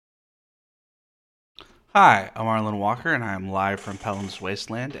Hi, I'm Arlen Walker, and I'm live from Pelham's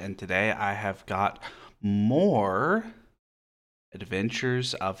Wasteland, and today I have got more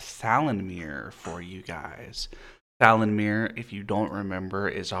Adventures of Thalinmir for you guys. Thalinmir, if you don't remember,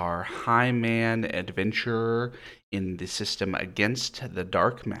 is our High Man adventurer in the system against the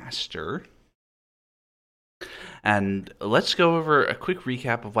Dark Master. And let's go over a quick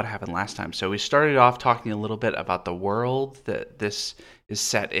recap of what happened last time. So we started off talking a little bit about the world that this is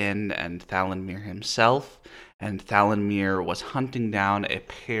set in and Thalinmir himself. And Thalinmir was hunting down a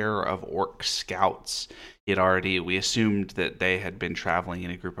pair of orc scouts. We assumed that they had been traveling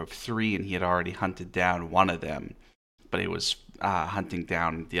in a group of three, and he had already hunted down one of them. But he was hunting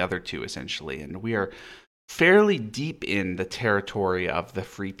down the other two, essentially. And we are fairly deep in the territory of the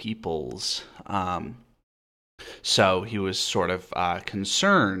Free Peoples. So he was sort of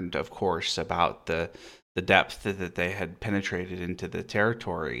concerned, of course, about the depth that they had penetrated into the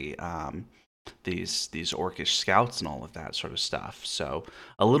territory. These orcish scouts and all of that sort of stuff. So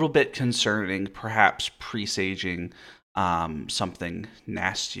a little bit concerning, perhaps presaging something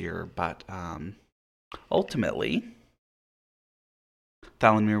nastier, but ultimately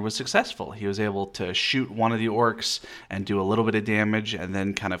Thalinmir was successful. He was able to shoot one of the orcs and do a little bit of damage and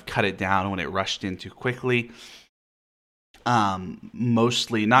then kind of cut it down when it rushed in too quickly.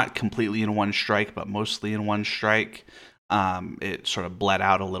 Mostly, not completely in one strike, but mostly in one strike. It sort of bled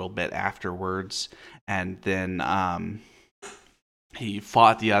out a little bit afterwards, and then he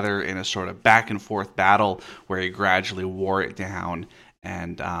fought the other in a sort of back and forth battle where he gradually wore it down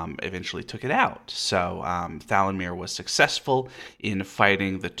and eventually took it out. So Thalinmir was successful in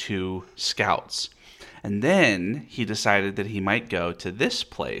fighting the two scouts. And then he decided that he might go to this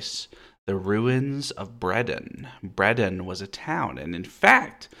place, the ruins of Bredon. Bredon was a town, and in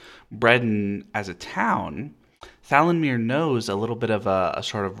fact, Bredon as a town, Thalinmir knows a little bit of a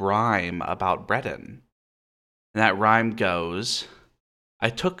sort of rhyme about Bredon. And that rhyme goes, I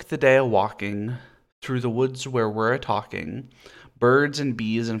took the day a walking through the woods where we're a talking, birds and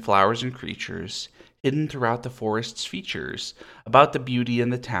bees and flowers and creatures, hidden throughout the forest's features, about the beauty in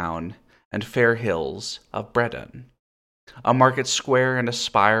the town and fair hills of Bredon. A market square and a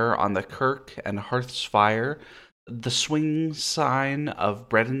spire on the kirk and hearth's fire, the swing sign of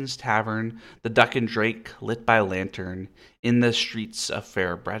Bredon's tavern, the duck and drake lit by lantern, in the streets of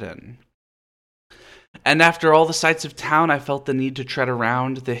fair Bredon. And after all the sights of town, I felt the need to tread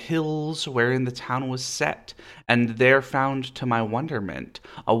around the hills wherein the town was set, and there found to my wonderment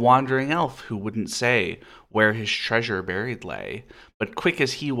a wandering elf who wouldn't say where his treasure buried lay. But quick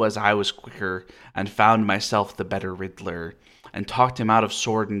as he was, I was quicker, and found myself the better riddler, and talked him out of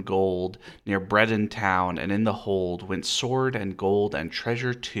sword and gold near Bredon town, and in the hold went sword and gold and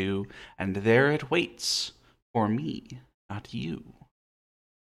treasure too, and there it waits for me, not you.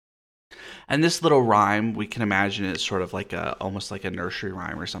 And this little rhyme, we can imagine it sort of like almost like a nursery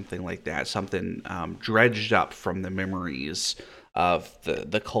rhyme or something like that, something dredged up from the memories of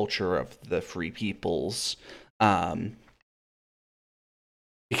the culture of the Free Peoples.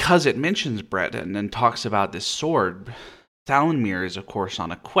 Because it mentions Breton and talks about this sword, Thalinmir is, of course,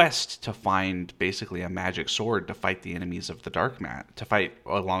 on a quest to find basically a magic sword to fight the enemies of the to fight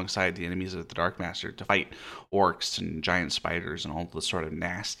alongside the enemies of the Dark Master, to fight orcs and giant spiders and all the sort of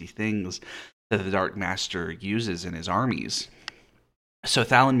nasty things that the Dark Master uses in his armies. So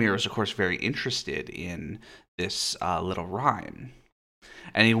Thalinmir is, of course, very interested in this little rhyme.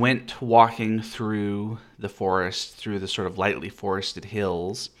 And he went walking through the forest, through the sort of lightly forested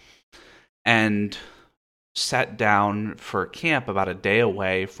hills, and sat down for camp about a day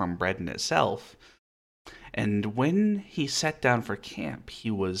away from Bredon itself. And when he sat down for camp,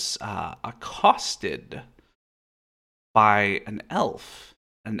 he was accosted by an elf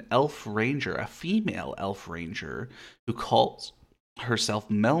ranger, a female elf ranger, who calls herself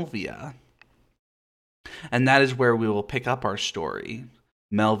Melvia. And that is where we will pick up our story.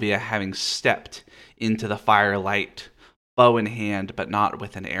 Melvia having stepped into the firelight, bow in hand, but not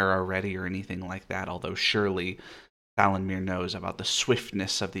with an arrow ready or anything like that, although surely Thalinmir knows about the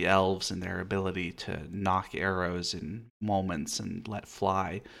swiftness of the elves and their ability to knock arrows in moments and let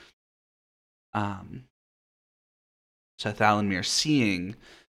fly. So Thalinmir, seeing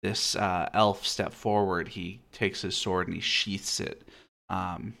this elf step forward, he takes his sword and he sheaths it,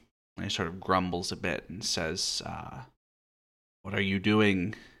 and he sort of grumbles a bit and says, what are you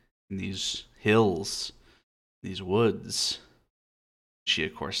doing in these hills, these woods? She,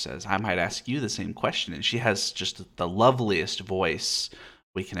 of course, says, I might ask you the same question. And she has just the loveliest voice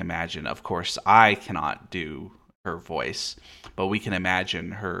we can imagine. Of course, I cannot do her voice, but we can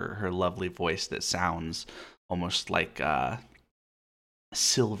imagine her lovely voice that sounds almost like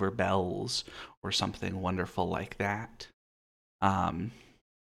silver bells or something wonderful like that. And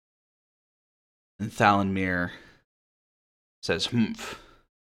Thalinmir says,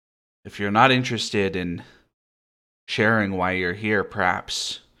 if you're not interested in sharing why you're here,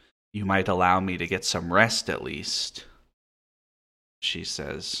 perhaps you might allow me to get some rest at least. She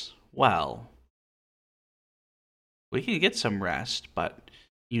says, well, we can get some rest, but,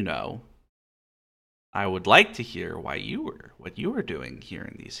 I would like to hear what you were doing here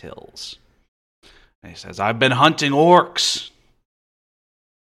in these hills. And he says, I've been hunting orcs.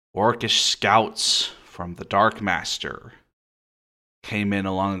 Orcish scouts from the Dark Master came in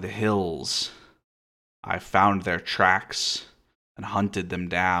along the hills. I found their tracks and hunted them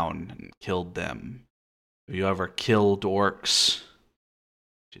down and killed them. Have you ever killed orcs?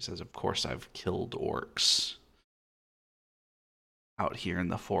 She says, of course I've killed orcs. Out here in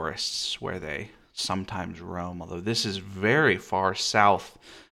the forests where they sometimes roam, although this is very far south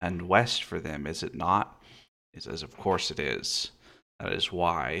and west for them, is it not? He says, of course it is. That is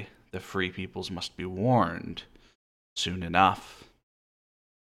why the free peoples must be warned soon enough.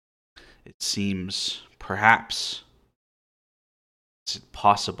 It seems, perhaps, is it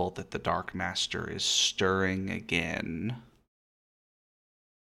possible that the Dark Master is stirring again?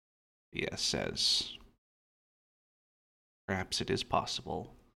 Thea says, perhaps it is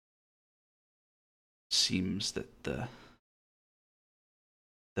possible. Seems that the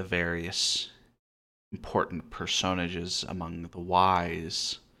various important personages among the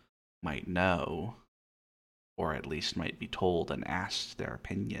wise might know, or at least might be told and asked their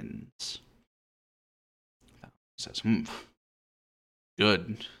opinions. Says,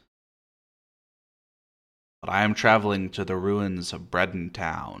 good. But I am traveling to the ruins of Breton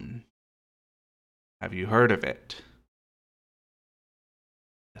Town. Have you heard of it?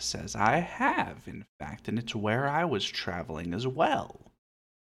 Says, I have, in fact, and it's where I was traveling as well.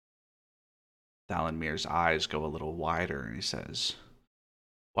 Thalinmir's eyes go a little wider, and he says,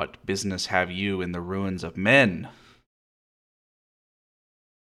 what business have you in the ruins of men?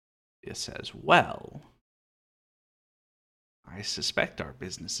 He says, well, I suspect our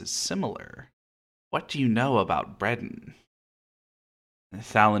business is similar. What do you know about Breton? And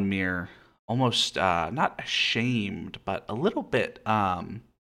Thalinmir, almost not ashamed, but a little bit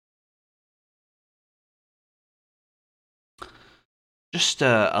just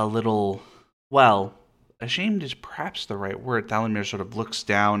a little, well, ashamed is perhaps the right word. Thalinmir sort of looks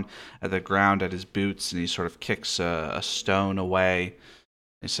down at the ground at his boots, and he sort of kicks a stone away.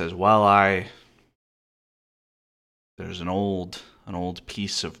 He says, well, there's an old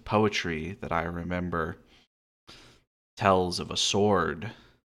piece of poetry that I remember. It tells of a sword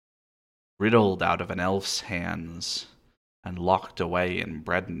riddled out of an elf's hands and locked away in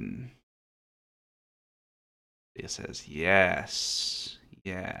Breton. He says, yes.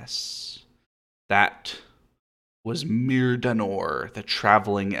 That was Mirdanor, the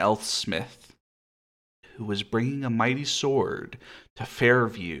traveling elfsmith, who was bringing a mighty sword to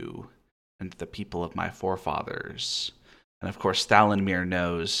Fairview and the people of my forefathers. And of course, Thalinmir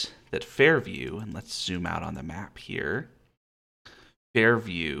knows that Fairview, and let's zoom out on the map here,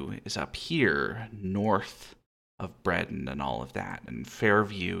 Fairview is up here, north of Breton and all of that. And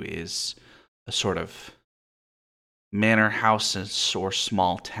Fairview is a sort of manor house or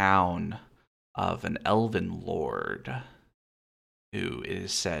small town of an elven lord, who it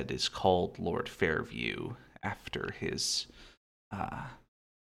is said is called Lord Fairview after his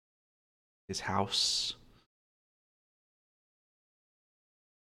house.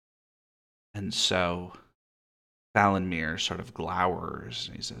 And so Thalinmir sort of glowers,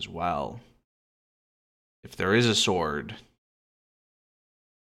 and he says, well, if there is a sword,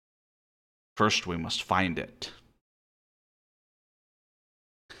 first we must find it.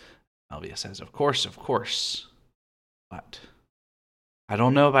 Elvia says, of course. But I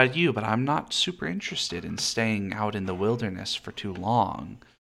don't know about you, but I'm not super interested in staying out in the wilderness for too long.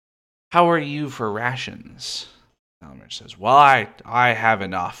 How are you for rations? Thalinmir says, well, I have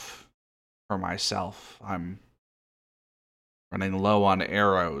enough for myself. I'm running low on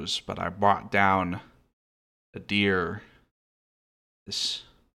arrows, but I brought down a deer this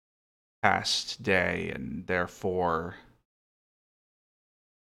past day, and therefore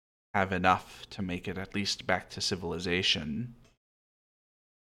have enough to make it at least back to civilization.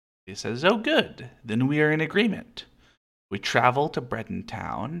 He says, oh good, then we are in agreement. We travel to Breton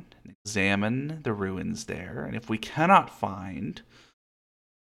Town and examine the ruins there, and if we cannot find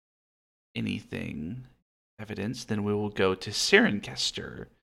anything, evidence, then we will go to Cirencester,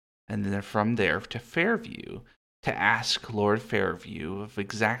 and then from there to Fairview, to ask Lord Fairview of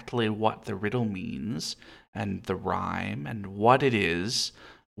exactly what the riddle means, and the rhyme, and what it is,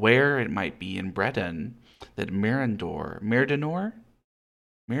 where it might be in Breton that Mirdanor's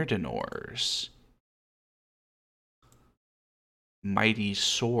mighty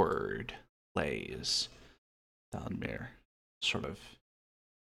sword lays. Thalinmir sort of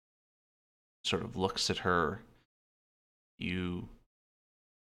looks at her. You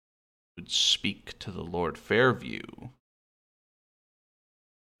would speak to the Lord Fairview.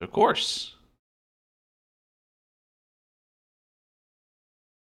 Of course.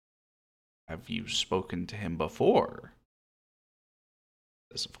 Have you spoken to him before?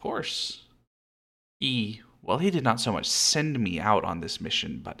 Yes, of course. He did not so much send me out on this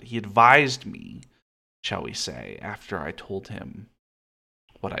mission, but he advised me, shall we say, after I told him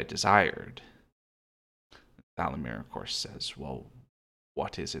what I desired. Thalinmir, of course, says, well,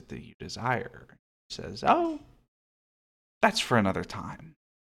 what is it that you desire? He says, oh, that's for another time.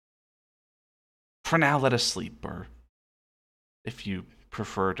 For now, let us sleep, or if you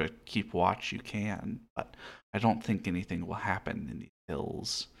prefer to keep watch, you can, but I don't think anything will happen in these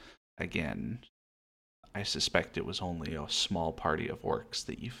hills again. I suspect it was only a small party of orcs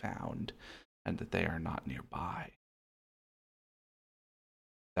that you found, and that they are not nearby.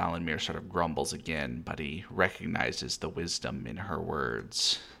 Thalinmir sort of grumbles again, but he recognizes the wisdom in her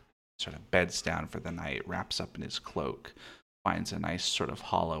words. Sort of beds down for the night, wraps up in his cloak, finds a nice sort of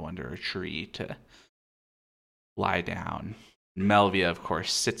hollow under a tree to lie down. Melvia, of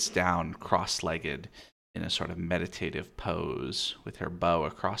course, sits down cross-legged in a sort of meditative pose with her bow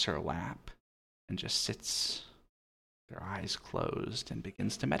across her lap and just sits with her eyes closed and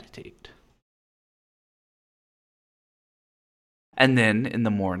begins to meditate. And then in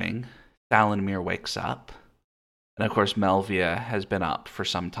the morning, Thalinmir wakes up. And of course, Melvia has been up for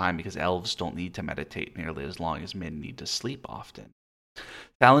some time because elves don't need to meditate nearly as long as men need to sleep often.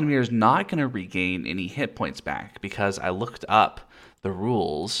 Thalinmir is not going to regain any hit points back because I looked up the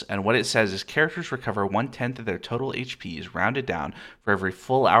rules, and what it says is characters recover 1/10 of their total HPs rounded down for every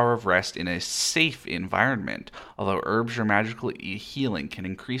full hour of rest in a safe environment, although herbs or magical healing can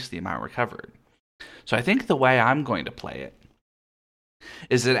increase the amount recovered. So I think the way I'm going to play it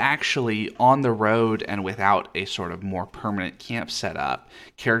is that actually on the road and without a sort of more permanent camp set up,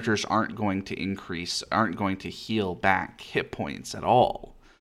 characters aren't going to heal back hit points at all.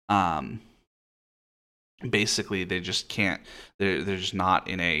 Basically, they just can't, they're just not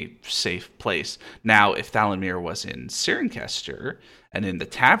in a safe place. Now, if Thalinmir was in Cirencester and in the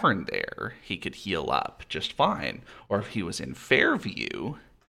tavern there, he could heal up just fine. Or if he was in Fairview,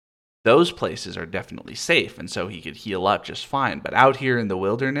 those places are definitely safe, and so he could heal up just fine. But out here in the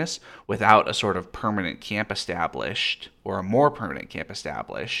wilderness, without a sort of permanent camp established, or a more permanent camp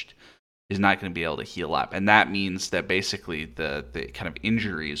established, is not going to be able to heal up. And that means that basically the kind of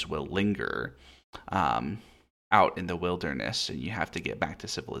injuries will linger out in the wilderness, and you have to get back to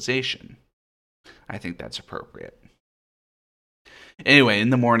civilization. I think that's appropriate. Anyway, in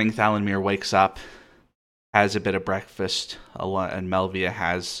the morning, Thalinmir wakes up, has a bit of breakfast, and Melvia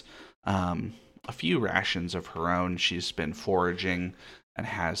has a few rations of her own. She's been foraging and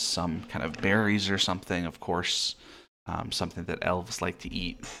has some kind of berries or something, of course, something that elves like to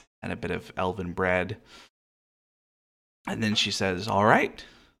eat, and a bit of elven bread. And then she says, all right,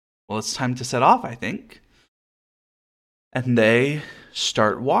 well, it's time to set off, I think. And they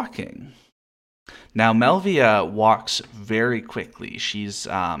start walking. Now, Melvia walks very quickly. She's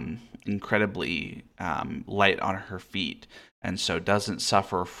incredibly light on her feet, and so doesn't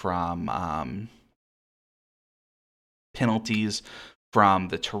suffer from penalties from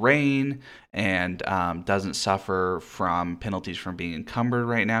the terrain, and doesn't suffer from penalties from being encumbered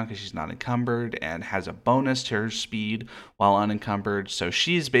right now because she's not encumbered, and has a bonus to her speed while unencumbered. So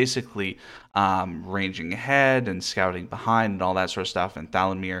she's basically ranging ahead and scouting behind and all that sort of stuff. And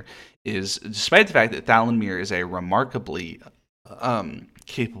Thalinmir is, despite the fact that Thalinmir is a remarkably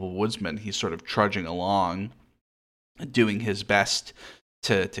capable woodsman, he's sort of trudging along, doing his best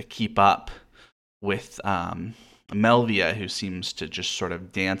to keep up with Melvia, who seems to just sort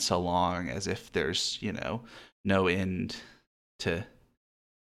of dance along as if there's, no end to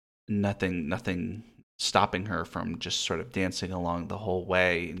nothing stopping her from just sort of dancing along the whole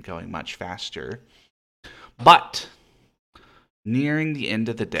way and going much faster. But nearing the end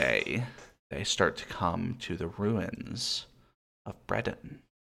of the day, they start to come to the ruins of Breton.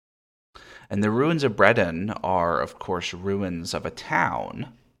 And the ruins of Breton are, of course, ruins of a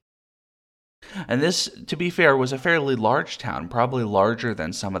town. And this, to be fair, was a fairly large town, probably larger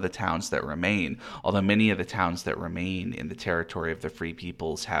than some of the towns that remain, although many of the towns that remain in the territory of the Free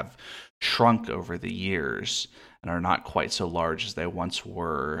Peoples have shrunk over the years and are not quite so large as they once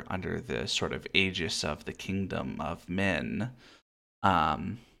were under the sort of aegis of the kingdom of men.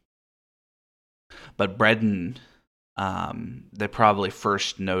 Um, but Breton, they probably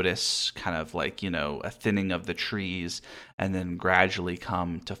first notice kind of like, a thinning of the trees, and then gradually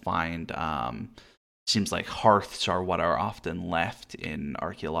come to find, seems like hearths are what are often left in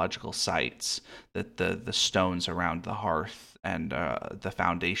archaeological sites, that the stones around the hearth and the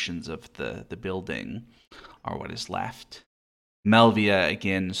foundations of the building are what is left. Melvia,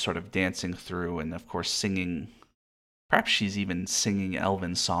 again, sort of dancing through and, of course, singing. Perhaps she's even singing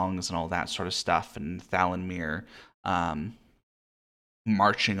elven songs and all that sort of stuff, and Thalinmir um,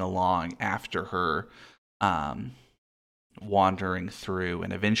 marching along after her, um, wandering through,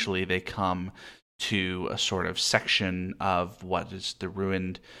 and eventually they come to a sort of section of what is the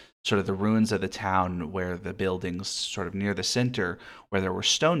ruins of the town, where the buildings sort of near the center, where there were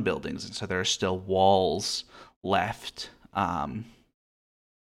stone buildings, and so there are still walls left,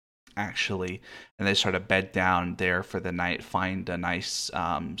 actually, and they sort of bed down there for the night, find a nice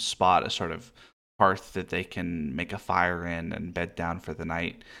spot, a sort of hearth that they can make a fire in and bed down for the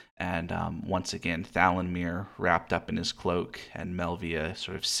night. And once again, Thalinmir wrapped up in his cloak, and Melvia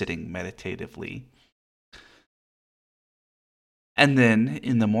sort of sitting meditatively. And then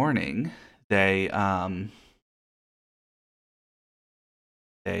in the morning, they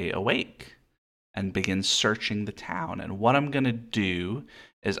awake and begin searching the town. And what I'm going to do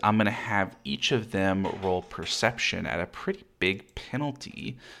is I'm going to have each of them roll perception at a pretty big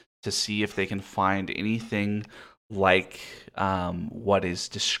penalty to see if they can find anything like what is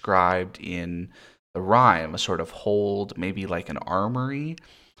described in the rhyme, a sort of hold, maybe like an armory.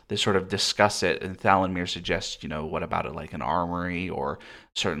 They sort of discuss it, and Thalinmir suggests, what about it, like an armory, or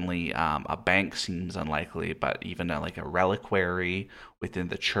certainly a bank seems unlikely, but even like a reliquary within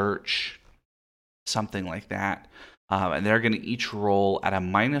the church, something like that. And they're going to each roll at a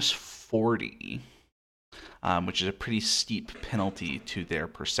 -40, which is a pretty steep penalty to their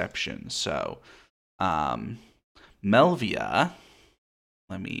perception. So, Melvia,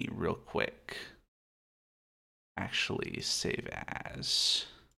 let me real quick actually save as.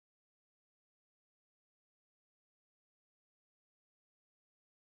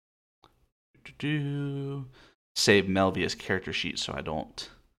 Save Melvia's character sheet so I don't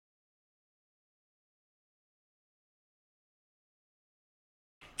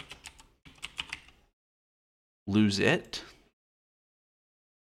lose it.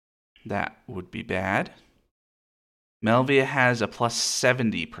 That would be bad. Melvia has a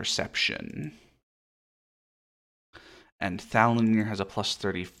 +70 perception, and Thalinmir has a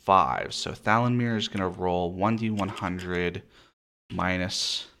 +35. So Thalinmir is going to roll 1d100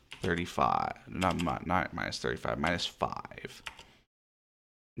 minus 35. Not minus 35, -5.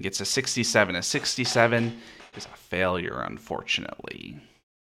 He gets a 67. A 67 is a failure, unfortunately.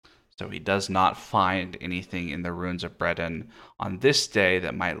 So he does not find anything in the ruins of Breton on this day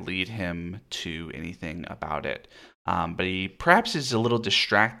that might lead him to anything about it. But he perhaps is a little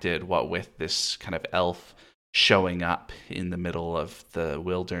distracted, what with this kind of elf showing up in the middle of the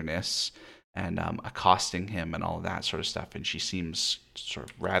wilderness and accosting him and all of that sort of stuff. And she seems sort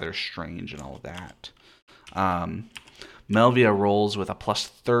of rather strange and all of that. Melvia rolls with a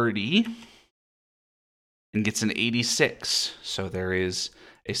 +30 and gets an 86. So there is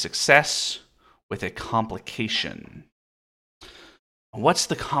a success with a complication. What's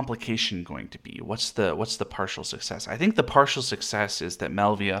the complication going to be? What's the partial success? I think the partial success is that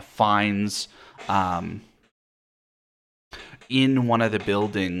Melvia finds in one of the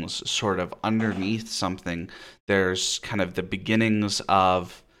buildings, sort of underneath something, there's kind of the beginnings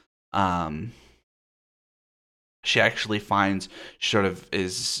of she actually finds, sort of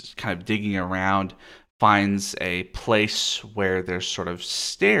is kind of digging around, finds a place where there's sort of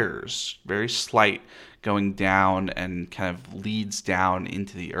stairs, very slight, going down and kind of leads down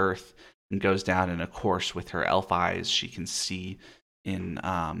into the earth and goes down. And of course, with her elf eyes, she can see in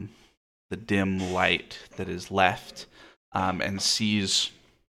the dim light that is left, and sees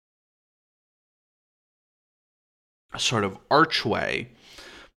a sort of archway,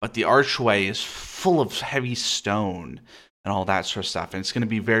 but the archway is full of heavy stone and all that sort of stuff. And it's going to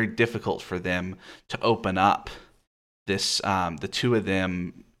be very difficult for them to open up this, the two of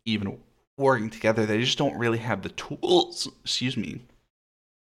them, even working together, they just don't really have the tools,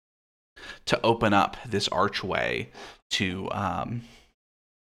 to open up this archway to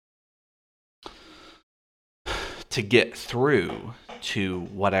get through to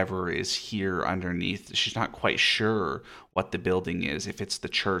whatever is here underneath. She's not quite sure what the building is, if it's the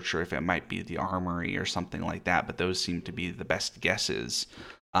church or if it might be the armory or something like that, but those seem to be the best guesses.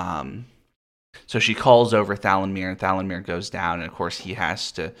 So she calls over Thalinmir, and Thalinmir goes down, and of course he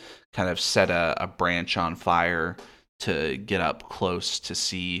has to kind of set a branch on fire to get up close to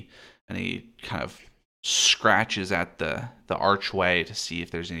see, and he kind of scratches at the archway to see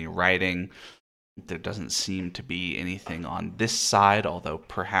if there's any writing. There doesn't seem to be anything on this side, although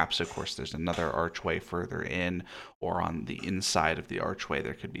perhaps, of course, there's another archway further in, or on the inside of the archway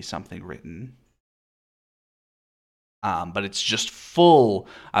there could be something written. But it's just full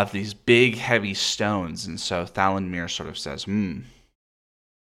of these big, heavy stones, and so Thalinmir sort of says, through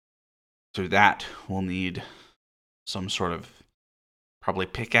that we'll need some sort of probably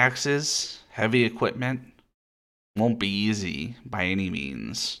pickaxes, heavy equipment. Won't be easy by any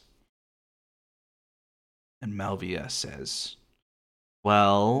means. And Melvia says,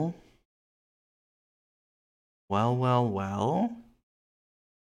 well, well.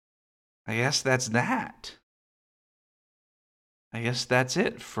 I guess that's that. I guess that's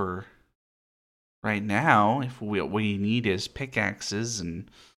it for right now. If what we need is pickaxes and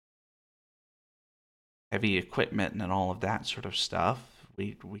heavy equipment and all of that sort of stuff.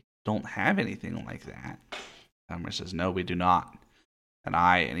 We don't have anything like that. Thalinmir says, no, we do not.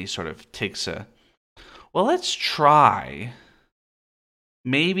 And he sort of takes well, let's try.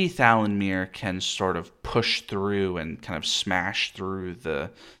 Maybe Thalinmir can sort of push through and kind of smash through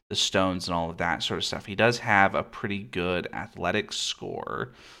the stones and all of that sort of stuff. He does have a pretty good athletics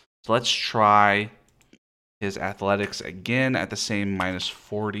score. So let's try his athletics again at the same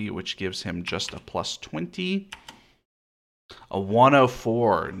 -40, which gives him just a +20. A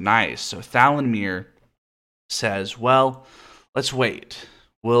 104. Nice. So Thalinmir says, well, let's wait.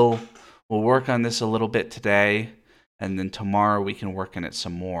 We'll work on this a little bit today, and then tomorrow we can work on it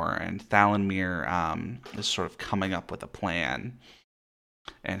some more. And Thalinmir is sort of coming up with a plan.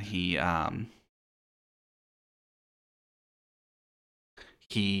 And he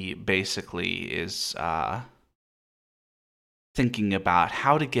basically is thinking about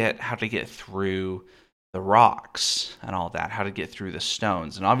how to get through the rocks and all that, how to get through the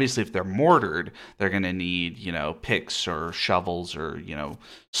stones. And obviously if they're mortared, they're going to need, picks or shovels or,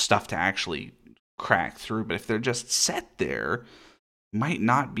 stuff to actually crack through. But if they're just set there, might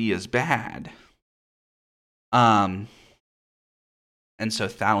not be as bad. And so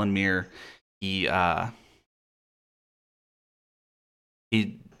Thalinmir, he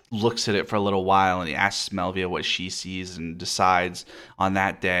looks at it for a little while, and he asks Melvia what she sees, and decides on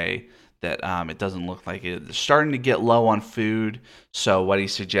that day that it doesn't look like it. They're starting to get low on food, so what he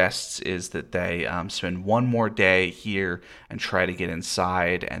suggests is that they spend one more day here and try to get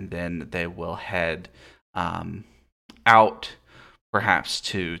inside, and then they will head out, perhaps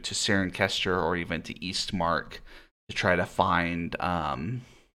to Cirencester or even to Eastmark, to try to find,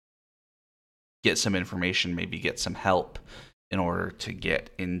 get some information, maybe get some help in order to get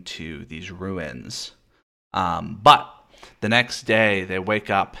into these ruins. But the next day, they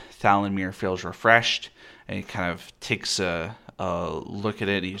wake up. Thalinmir feels refreshed, and he kind of takes a look at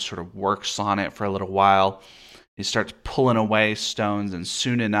it. He sort of works on it for a little while. He starts pulling away stones, and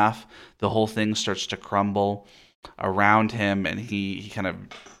soon enough, the whole thing starts to crumble around him, and he kind of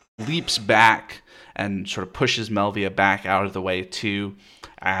leaps back and sort of pushes Melvia back out of the way too,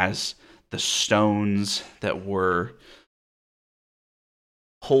 as the stones that were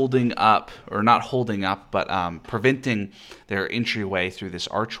holding up, or not holding up, but preventing their entryway through this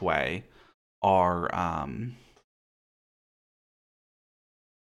archway are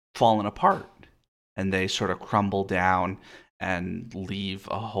falling apart, and they sort of crumble down and leave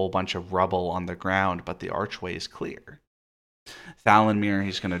a whole bunch of rubble on the ground, but the archway is clear. Thalinmir,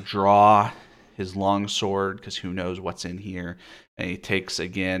 he's going to draw his long sword, because who knows what's in here, and he takes,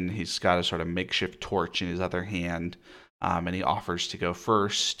 again, he's got a sort of makeshift torch in his other hand, and he offers to go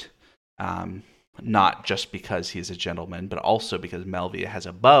first, not just because he's a gentleman, but also because Melvia has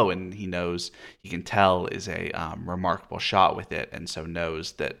a bow, and he can tell is a remarkable shot with it, and so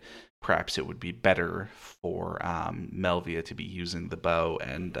knows that perhaps it would be better for Melvia to be using the bow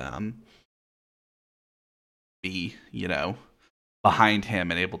and be, behind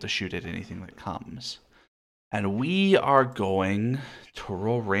him and able to shoot at anything that comes. And we are going to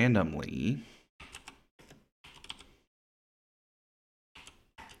roll randomly.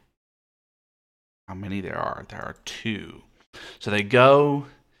 How many there are? There are 2. So they go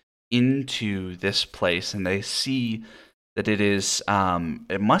into this place, and they see that it is,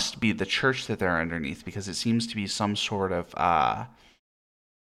 it must be the church that they're underneath, because it seems to be some sort of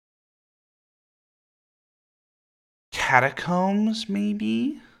catacombs,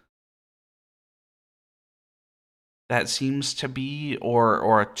 maybe? That seems to be,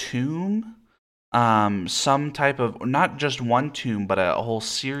 or a tomb? some type of, not just one tomb, but a whole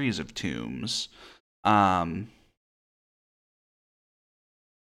series of tombs. Um,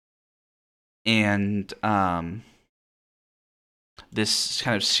 and this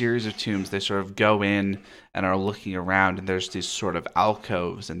kind of series of tombs, they sort of go in and are looking around, and there's these sort of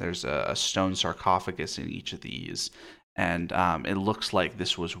alcoves, and there's a stone sarcophagus in each of these. And it looks like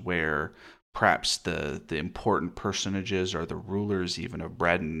this was where perhaps the important personages or the rulers even of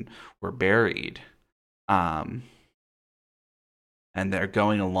Breton were buried. Um, and they're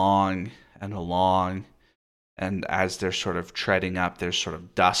going along and along, and as they're sort of treading up, there's sort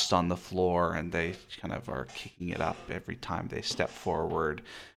of dust on the floor, and they kind of are kicking it up every time they step forward,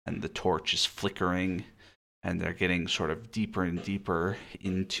 and the torch is flickering, and they're getting sort of deeper and deeper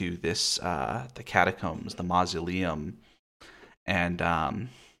into this the catacombs, the mausoleum. And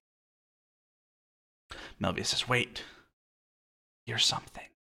Melvia says, "Wait, here's something."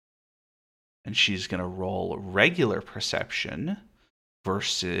 And she's going to roll regular perception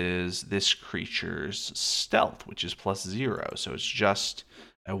versus this creature's stealth, which is +0. So it's just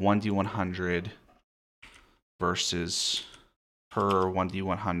a 1d100 versus her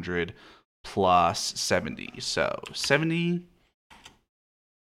 1d100 plus 70. So 70.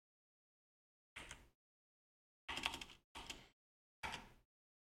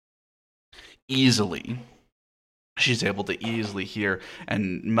 Easily. She's able to easily hear,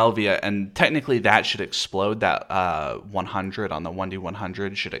 and Melvia, and technically that should explode, that 100 on the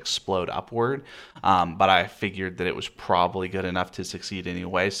 1d100 should explode upward, but I figured that it was probably good enough to succeed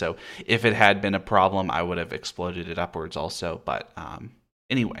anyway, so if it had been a problem, I would have exploded it upwards also, but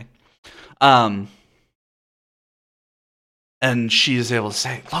anyway. And she is able to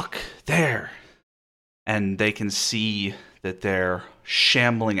say, "Look, there," and they can see that they're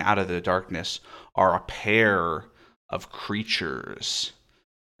shambling out of the darkness are a pair of creatures,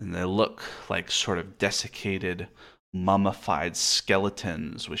 and they look like sort of desiccated, mummified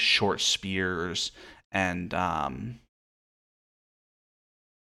skeletons with short spears and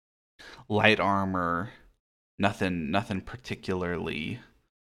light armor. Nothing particularly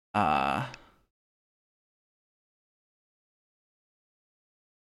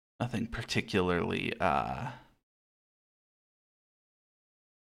nothing particularly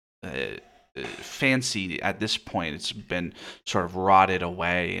fancy at this point. It's been sort of rotted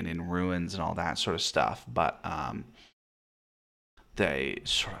away and in ruins and all that sort of stuff, but they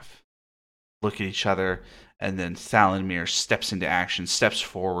sort of look at each other, and then Thalinmir steps into action, steps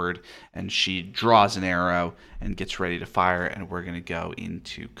forward, and she draws an arrow and gets ready to fire, and we're going to go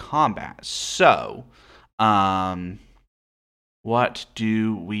into combat. So what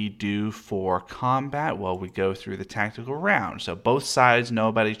do we do for combat? Well, we go through the tactical round. So both sides know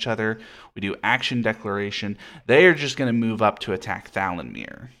about each other. We do action declaration. They are just going to move up to attack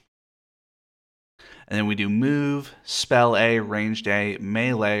Thalinmir. And then we do move, spell A, ranged A,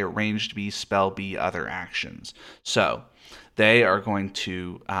 melee, ranged B, spell B, other actions. So they are going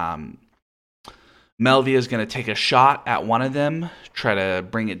to... Melvia is going to take a shot at one of them, try to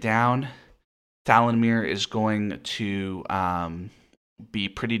bring it down. Thalinmir is going to be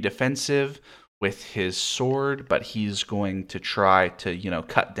pretty defensive with his sword, but he's going to try to,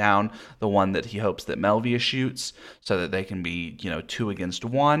 cut down the one that he hopes that Melvia shoots, so that they can be, 2 against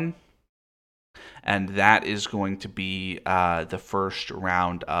 1. And that is going to be the first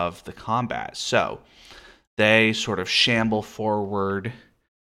round of the combat. So they sort of shamble forward,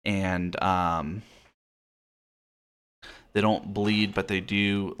 and they don't bleed, but they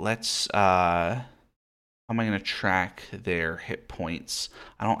do. Let's, how am I going to track their hit points?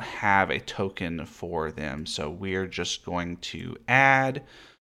 I don't have a token for them, so we're just going to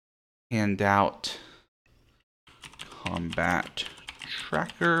hand out combat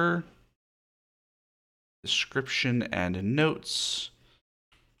tracker, description and notes,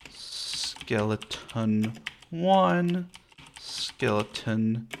 skeleton 1,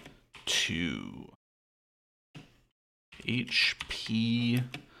 skeleton 2. HP.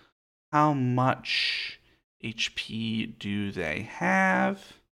 How much HP do they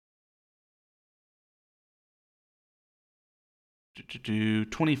have?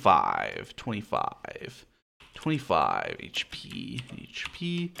 25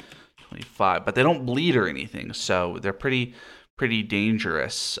 HP, 25. But they don't bleed or anything, so they're pretty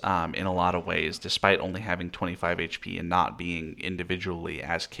dangerous in a lot of ways, despite only having 25 HP and not being individually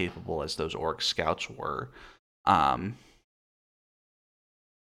as capable as those orc scouts were.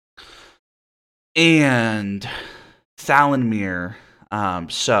 And Thalinmir.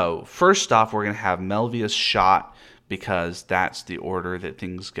 So first off, we're going to have Melvia's shot, because that's the order that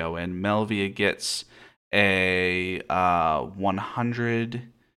things go in. Melvia gets a 100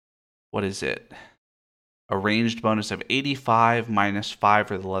 what is it? A ranged bonus of 85 minus 5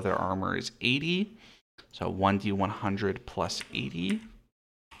 for the leather armor is 80. So 1d100 plus 80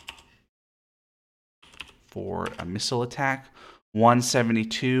 for a missile attack.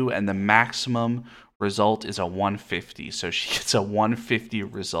 172, and the maximum result is a 150. So she gets a 150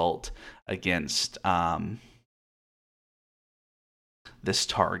 result against this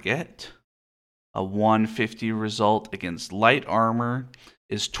target. A 150 result against light armor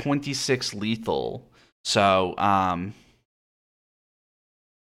is 26 lethal. So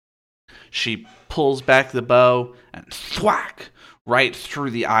she pulls back the bow and thwack right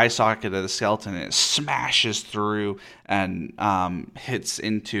through the eye socket of the skeleton, and it smashes through and hits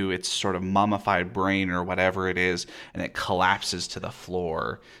into its sort of mummified brain or whatever it is, and it collapses to the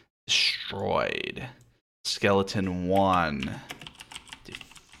floor, destroyed. Skeleton 1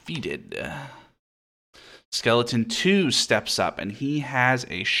 defeated. Skeleton 2 steps up, and he has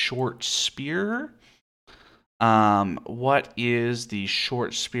a short spear. What is the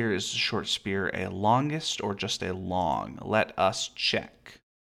short spear? Is the short spear a longest or just a long? Let us check.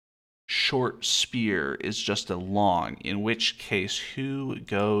 Short spear is just a long, in which case, who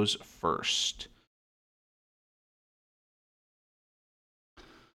goes first?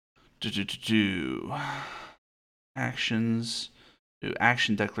 Actions. Do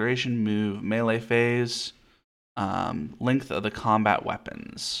action declaration, move, melee phase, length of the combat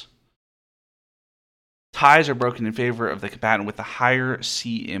weapons. Ties are broken in favor of the combatant with a higher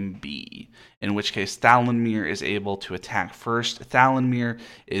CMB, in which case Thalinmir is able to attack first. Thalinmir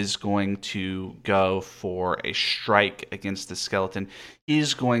is going to go for a strike against the skeleton.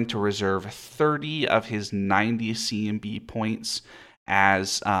 He's going to reserve 30 of his 90 CMB points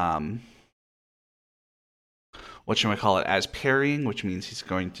as as parrying, which means he's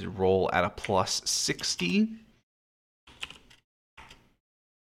going to roll at a plus 60.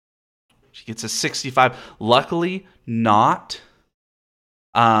 She gets a 65. Luckily, not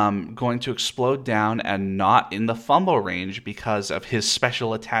going to explode down and not in the fumble range because of his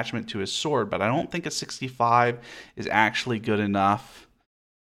special attachment to his sword. But I don't think a 65 is actually good enough.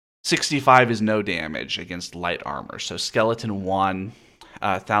 65 is no damage against light armor. So Skeleton 1,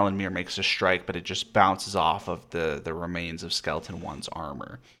 Thalinmir makes a strike, but it just bounces off of the remains of Skeleton 1's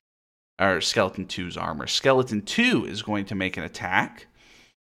armor. Or Skeleton 2's armor. Skeleton 2 is going to make an attack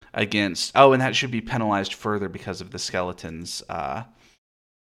against... Oh, and that should be penalized further because of the skeleton's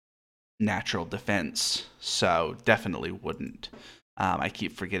natural defense. So definitely wouldn't. I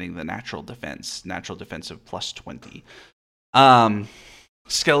keep forgetting the natural defense. Natural defense of plus 20.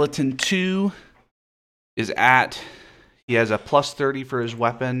 Skeleton 2 is at... He has a plus 30 for his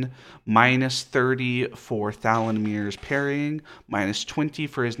weapon, minus 30 for Thalinmir's parrying, minus 20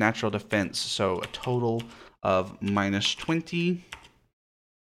 for his natural defense. So a total of minus 20.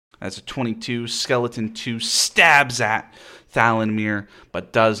 That's a 22. Skeleton 2 stabs at Thalinmir,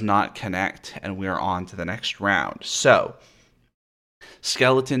 but does not connect, and we are on to the next round. So,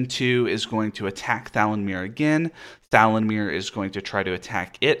 Skeleton 2 is going to attack Thalinmir again. Thalinmir is going to try to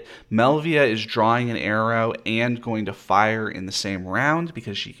attack it. Melvia is drawing an arrow and going to fire in the same round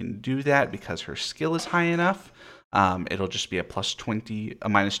because she can do that because her skill is high enough. It'll just be a plus 20, a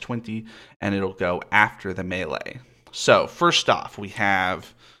minus 20, and it'll go after the melee. So, first off, we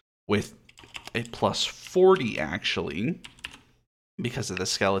have... with a plus 40, actually, because of the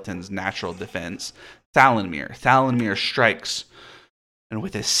skeleton's natural defense, Thalinmir. Thalinmir strikes, and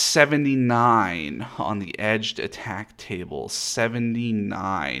with a 79 on the edged attack table,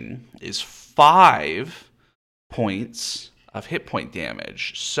 79 is 5 points of hit point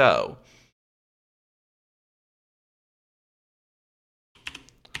damage. So,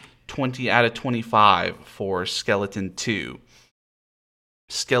 20 out of 25 for Skeleton 2.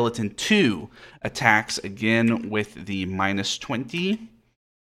 Skeleton 2 attacks again with the minus 20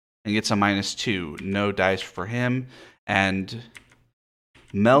 and gets a minus 2. No dice for him. And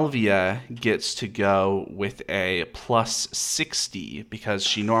Melvia gets to go with a plus 60 because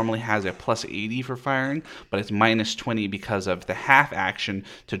she normally has a plus 80 for firing, but it's minus 20 because of the half action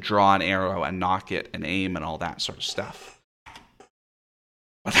to draw an arrow and nock it and aim and all that sort of stuff.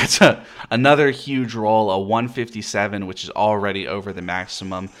 But that's another huge roll, a 157, which is already over the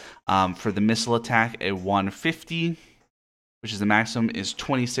maximum. For the missile attack, a 150, which is the maximum, is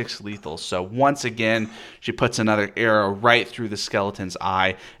 26 lethal. So once again, she puts another arrow right through the skeleton's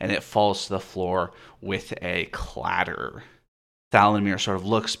eye, and it falls to the floor with a clatter. Thalinmir sort of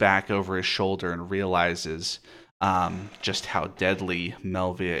looks back over his shoulder and realizes just how deadly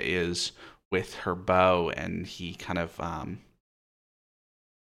Melvia is with her bow, and he kind of...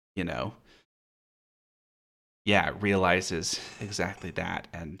 realizes exactly that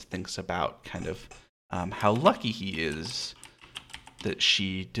and thinks about kind of how lucky he is that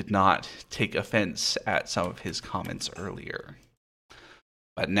she did not take offense at some of his comments earlier.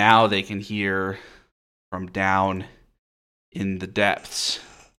 But now they can hear from down in the depths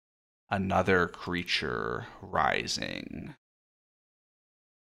another creature rising.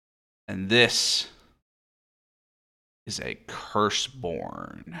 And this is a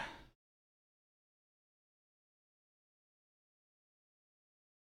Curseborn.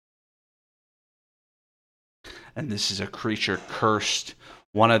 And this is a creature cursed.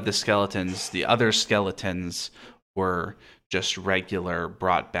 One of the skeletons, the other skeletons were just regular,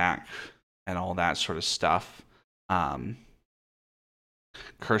 brought back, and all that sort of stuff.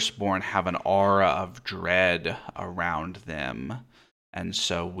 Curseborn have an aura of dread around them. And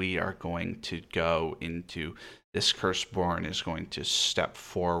so we are going to go into this. Curseborn is going to step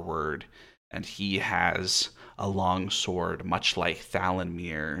forward, and he has a long sword, much like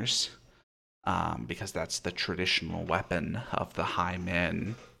Thalinmir's, because that's the traditional weapon of the High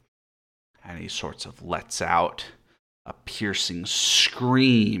Men. And he sorts of lets out a piercing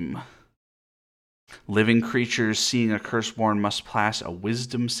scream. Living creatures seeing a Curseborn must pass a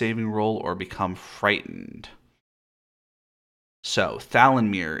wisdom saving roll or become frightened. So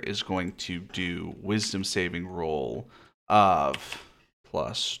Thalinmir is going to do wisdom saving roll of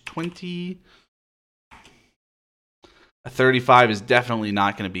plus 20. A 35 is definitely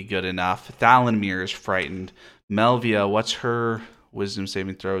not going to be good enough. Thalinmir is frightened. Melvia, what's her wisdom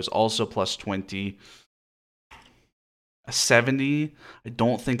saving throw? Is also plus 20. A 70. I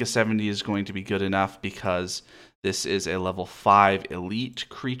don't think a 70 is going to be good enough because this is a level 5 elite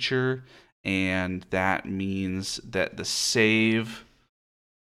creature. And that means that the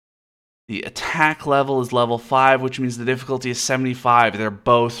attack level is level 5, which means the difficulty is 75. They're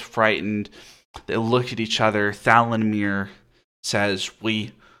both frightened. They look at each other. Thalinmir says,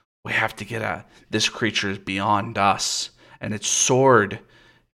 we have to get this creature is beyond us. And its sword,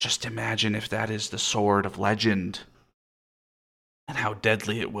 just imagine if that is the sword of legend. And how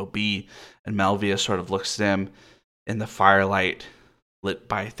deadly it will be. And Melvia sort of looks at him in the firelight lit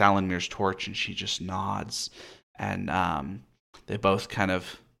by Thalinmir's torch, and she just nods. And they both kind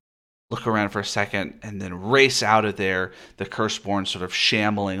of look around for a second and then race out of there, the Curseborn sort of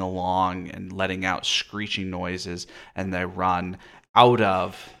shambling along and letting out screeching noises, and they run out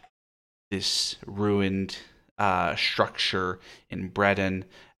of this ruined structure in Breton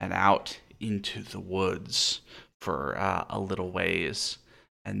and out into the woods for a little ways,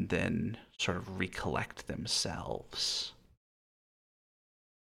 and then sort of recollect themselves.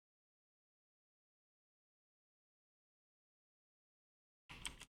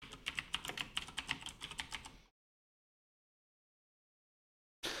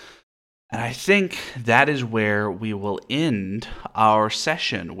 And I think that is where we will end our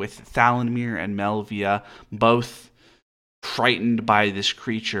session with Thalinmir and Melvia, both frightened by this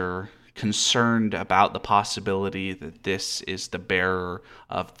creature, concerned about the possibility that this is the bearer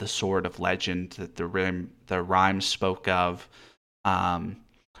of the sword of legend that the rhyme spoke of,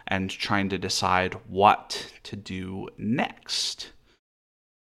 and trying to decide what to do next.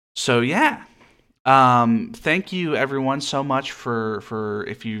 So yeah. Thank you everyone so much for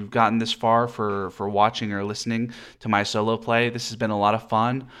if you've gotten this far for watching or listening to my solo play. This has been a lot of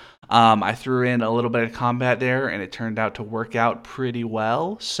fun. I threw in a little bit of combat there, and it turned out to work out pretty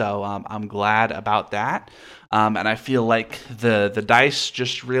well. So I'm glad about that. And I feel like the dice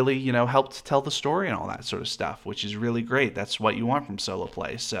just really helped tell the story and all that sort of stuff, which is really great. That's what you want from solo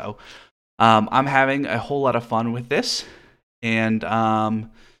play. So I'm having a whole lot of fun with this, and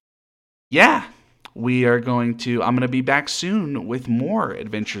yeah. I'm going to be back soon with more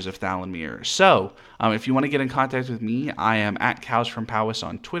Adventures of Thalinmir. So, if you want to get in contact with me, I am at Cows from Powys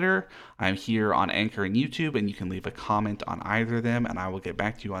on Twitter. I'm here on Anchor and YouTube, and you can leave a comment on either of them, and I will get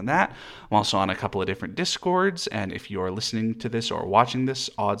back to you on that. I'm also on a couple of different Discords, and if you are listening to this or watching this,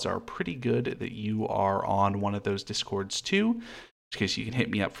 odds are pretty good that you are on one of those Discords too, in case you can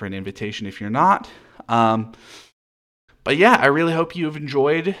hit me up for an invitation if you're not. But yeah, I really hope you have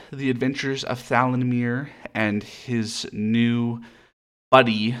enjoyed the adventures of Thalinmir and his new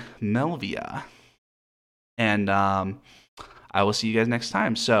buddy, Melvia. And I will see you guys next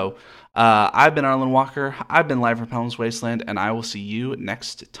time. So, I've been Arlen Walker. I've been live from Pelham's Wasteland, and I will see you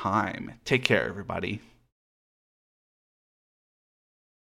next time. Take care, everybody.